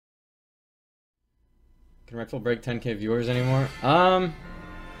Can Reckful break 10k viewers anymore?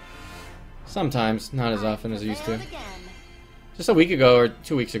 Sometimes, not as often as I used to. Just a week ago or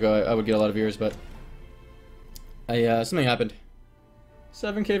 2 weeks ago, I would get a lot of viewers, but something happened.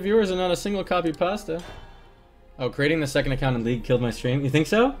 7k viewers and not a single copy pasta. Oh, creating the second account in League killed my stream. You think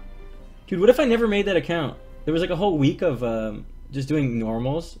so? Dude, what if I never made that account? There was like a whole week of just doing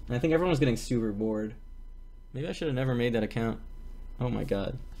normals, and I think everyone was getting super bored. Maybe I should have never made that account. Oh my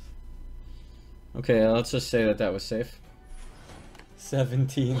god. Okay, let's just say that that was safe.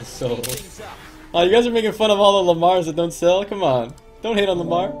 17 souls. Oh, you guys are making fun of all the Lamars that don't sell? Come on. Don't hate on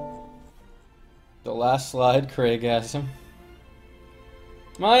Lamar. The last slide, Craig asked him.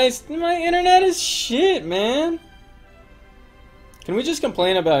 My internet is shit, man. Can we just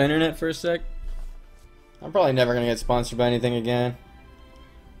complain about internet for a sec? I'm probably never gonna get sponsored by anything again.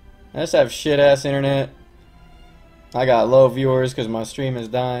 I just have shit-ass internet. I got low viewers because my stream is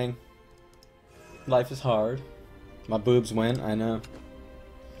dying. Life is hard. My boobs went, I know.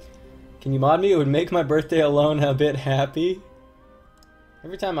 Can you mod me? It would make my birthday alone a bit happy.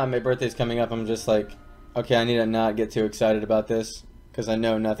 Every time my birthday's coming up, I'm just like, okay, I need to not get too excited about this because I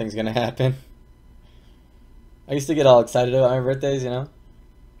know nothing's gonna happen. I used to get all excited about my birthdays, you know?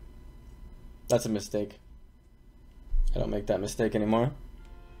 That's a mistake. I don't make that mistake anymore.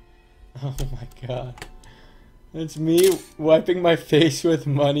 Oh my god. It's me wiping my face with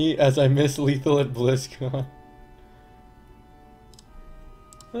money as I miss Lethal at BlizzCon.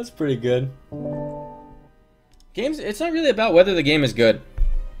 That's pretty good. Games, it's not really about whether the game is good.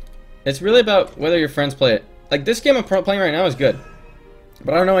 It's really about whether your friends play it. Like, this game I'm playing right now is good.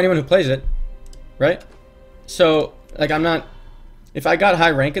 But I don't know anyone who plays it. Right? So, like, I'm not... If I got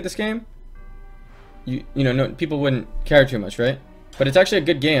high rank at this game, you know, no, people wouldn't care too much, right? But it's actually a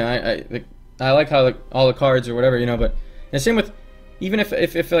good game. I like how, like, all the cards or whatever, you know, but... And same with... Even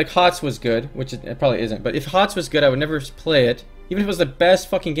if like, HOTS was good, which it probably isn't, but if HOTS was good, I would never play it. Even if it was the best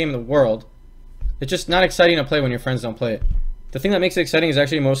fucking game in the world. It's just not exciting to play when your friends don't play it. The thing that makes it exciting is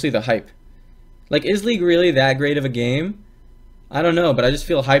actually mostly the hype. Like, is League really that great of a game? I don't know, but I just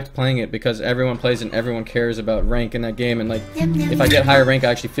feel hyped playing it because everyone plays and everyone cares about rank in that game. And, like, if I get higher rank,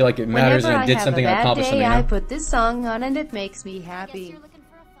 I actually feel like it matters and I did something and accomplished something. I put this song on and it makes me happy.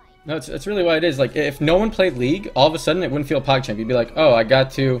 No, it's really what it is. Like, if no one played League, all of a sudden it wouldn't feel PogChamp. You'd be like, oh, I got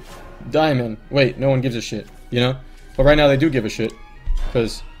to Diamond. Wait, no one gives a shit, you know? But right now they do give a shit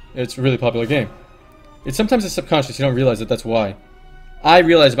because it's a really popular game. Sometimes it's subconscious. You don't realize that that's why. I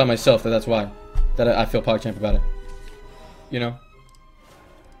realize about myself that that's why. That I feel PogChamp about it. You know?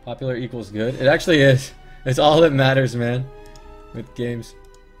 Popular equals good. It actually is. It's all that matters, man. With games.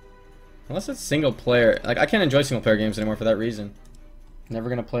 Unless it's single player. Like, I can't enjoy single player games anymore for that reason. Never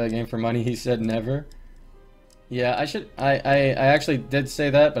gonna play a game for money, he said never. Yeah, I should... I actually did say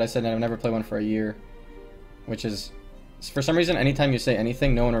that, but I said I'd never play one for a year. Which is... For some reason, anytime you say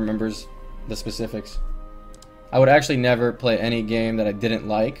anything, no one remembers the specifics. I would actually never play any game that I didn't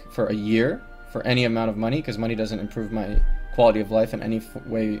like for a year for any amount of money, because money doesn't improve my quality of life in any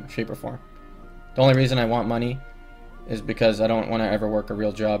way, shape, or form. The only reason I want money is because I don't want to ever work a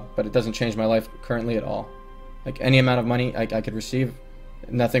real job, but it doesn't change my life currently at all. Like, any amount of money I could receive,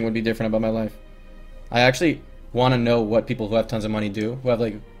 nothing would be different about my life. I actually want to know what people who have tons of money do, who have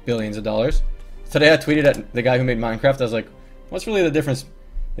like billions of dollars. Today I tweeted at the guy who made Minecraft. I was like, what's really the difference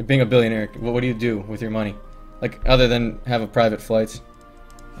in being a billionaire? What do you do with your money? Like, other than have a private flights.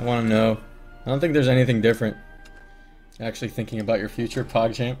 I want to know. I don't think there's anything different. Actually thinking about your future,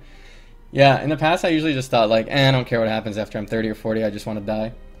 PogChamp. Yeah, in the past I usually just thought like, I don't care what happens after I'm 30 or 40. I just want to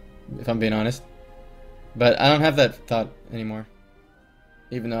die, if I'm being honest. But I don't have that thought anymore.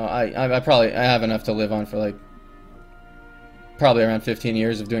 Even though I have enough to live on for like probably around 15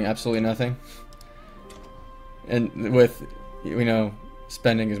 years of doing absolutely nothing. And with, you know,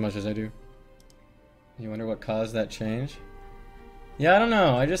 spending as much as I do. You wonder what caused that change? Yeah, I don't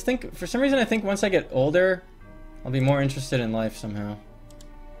know. I just think, for some reason, I think once I get older, I'll be more interested in life somehow.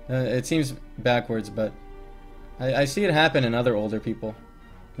 It seems backwards, but I see it happen in other older people.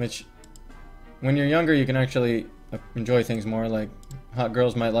 Which, when you're younger, you can actually enjoy things more, like hot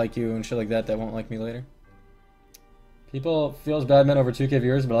girls might like you and shit like that won't like me later. People feels bad men over 2k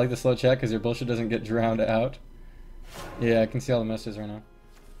viewers, but I like the slow chat because your bullshit doesn't get drowned out. Yeah, I can see all the messages right now.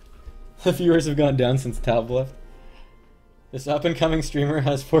 The viewers have gone down since Tab left. This up-and-coming streamer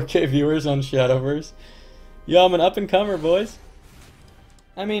has 4k viewers on Shadowverse. Yo, I'm an up-and-comer, boys.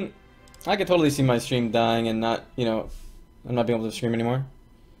 I mean, I could totally see my stream dying and not, you know, I'm not being able to stream anymore.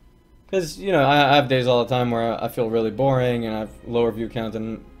 Because, you know, I have days all the time where I feel really boring and I have lower view count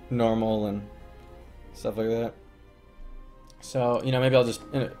than normal and stuff like that. So, you know, maybe I'll just,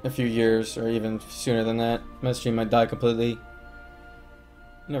 in a few years, or even sooner than that, my stream might die completely. You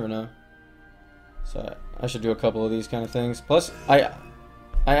never know. So, I should do a couple of these kind of things. Plus, I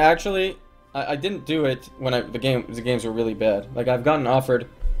actually, I didn't do it when the games were really bad. Like, I've gotten offered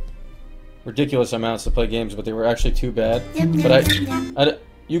ridiculous amounts to play games, but they were actually too bad. But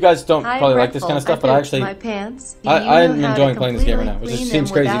you guys don't probably like this kind of stuff, but I actually, I'm enjoying playing this game right now, which just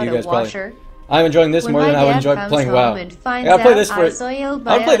seems crazy to you guys probably. I'm enjoying this more than I would enjoy playing WoW. I'll play this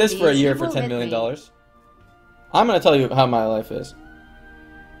for a year for $10 million. I'm gonna tell you how my life is.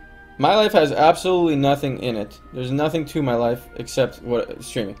 My life has absolutely nothing in it. There's nothing to my life except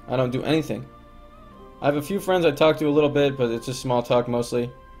streaming. I don't do anything. I have a few friends I talk to a little bit, but it's just small talk mostly.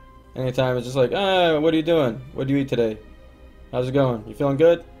 Anytime it's just like, what are you doing? What do you eat today? How's it going? You feeling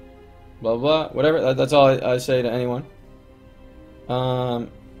good? Blah blah. Whatever. That's all I say to anyone.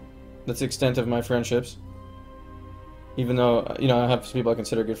 That's the extent of my friendships. Even though, you know, I have people I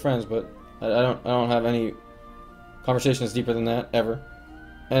consider good friends, but I don't have any conversations deeper than that ever.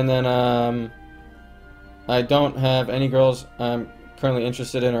 And then I don't have any girls I'm currently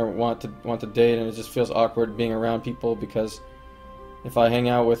interested in or want to date, and it just feels awkward being around people because if I hang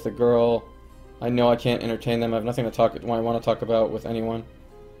out with a girl, I know I can't entertain them. I have nothing to I want to talk about with anyone.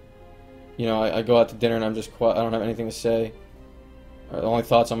 You know, I go out to dinner and I'm just quiet. I don't have anything to say. The only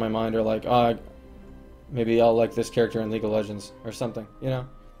thoughts on my mind are like, maybe I'll like this character in League of Legends or something, you know?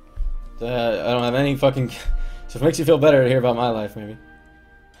 I don't have any fucking... So if it makes you feel better to hear about my life, maybe.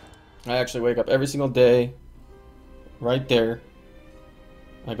 I actually wake up every single day right there.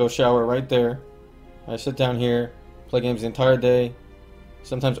 I go shower right there. I sit down here, play games the entire day.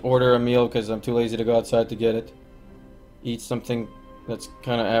 Sometimes order a meal because I'm too lazy to go outside to get it. Eat something that's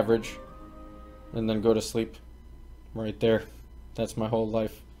kind of average. And then go to sleep right there. That's my whole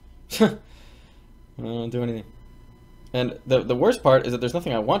life. I don't do anything. And the worst part is that there's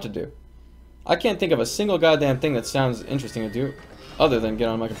nothing I want to do. I can't think of a single goddamn thing that sounds interesting to do other than get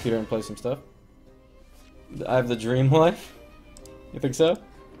on my computer and play some stuff. I have the dream life? You think so?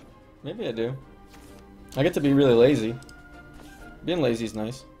 Maybe I do. I get to be really lazy. Being lazy is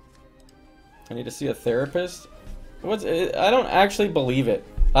nice. I need to see a therapist? I don't actually believe it.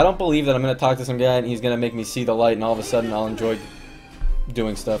 I don't believe that I'm going to talk to some guy and he's going to make me see the light and all of a sudden I'll enjoy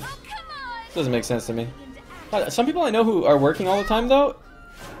doing stuff. It doesn't make sense to me. Some people I know who are working all the time though,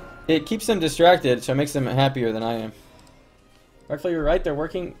 it keeps them distracted, so it makes them happier than I am. Reckful, you're right, they're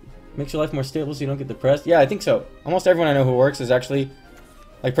working makes your life more stable so you don't get depressed. Yeah, I think so. Almost everyone I know who works is actually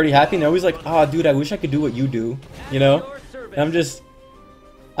like pretty happy and they're always like, oh dude, I wish I could do what you do, you know? And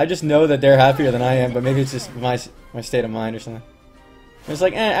I just know that they're happier than I am, but maybe it's just my state of mind or something. It's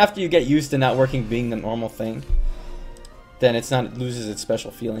like, after you get used to not working being the normal thing, then it loses its special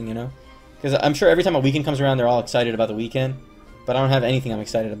feeling, you know? Because I'm sure every time a weekend comes around, they're all excited about the weekend, but I don't have anything I'm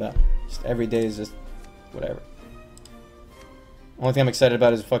excited about. Just every day is just whatever. Only thing I'm excited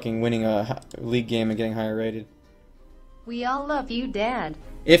about is fucking winning a league game and getting higher rated. We all love you, Dad.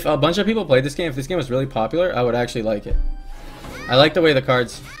 If a bunch of people played this game, if this game was really popular, I would actually like it. I like the way the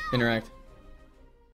cards interact.